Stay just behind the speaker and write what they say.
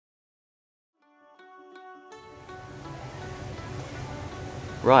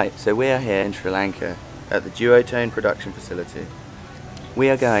Right, so we are here in Sri Lanka at the Duotone production facility. We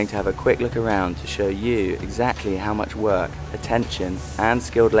are going to have a quick look around to show you exactly how much work, attention and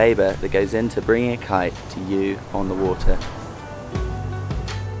skilled labour that goes into bringing a kite to you on the water.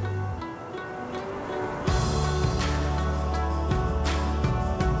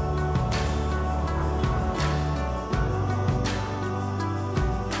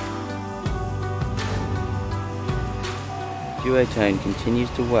 Duotone continues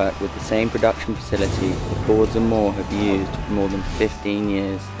to work with the same production facility that Boards and More have used for more than 15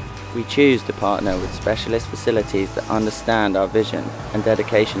 years. We choose to partner with specialist facilities that understand our vision and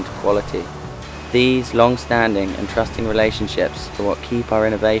dedication to quality. These long-standing and trusting relationships are what keep our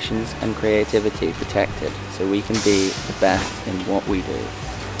innovations and creativity protected so we can be the best in what we do.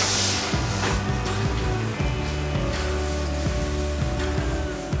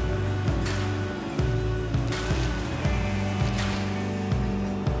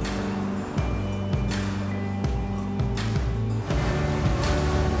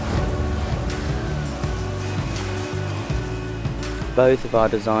 Both of our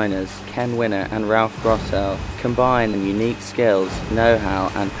designers, Ken Winner and Ralph Grossell, combine the unique skills,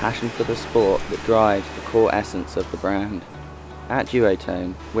 know-how and passion for the sport that drives the core essence of the brand. At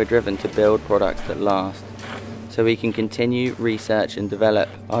Duotone, we're driven to build products that last, so we can continue, research and develop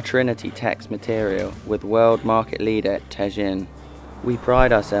our Trinity Tex material with world market leader Tejin. We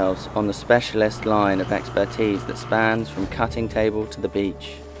pride ourselves on the specialist line of expertise that spans from cutting table to the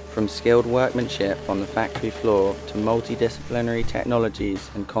beach. From skilled workmanship on the factory floor to multidisciplinary technologies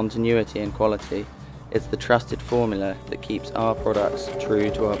and continuity and quality, it's the trusted formula that keeps our products true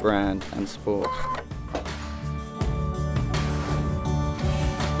to our brand and sport.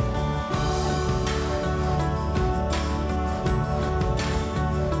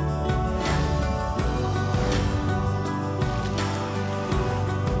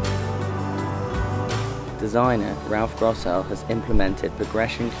 Designer Ralph Grossell has implemented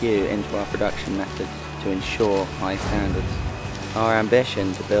progression Q into our production methods to ensure high standards. Our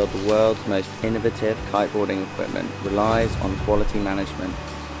ambition to build the world's most innovative kiteboarding equipment relies on quality management,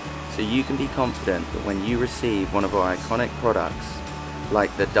 so you can be confident that when you receive one of our iconic products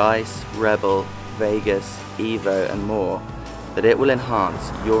like the Dice, Rebel, Vegas, Evo and more, that it will enhance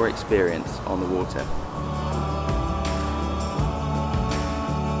your experience on the water.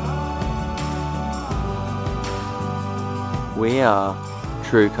 We are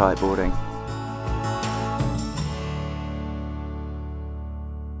true kiteboarding.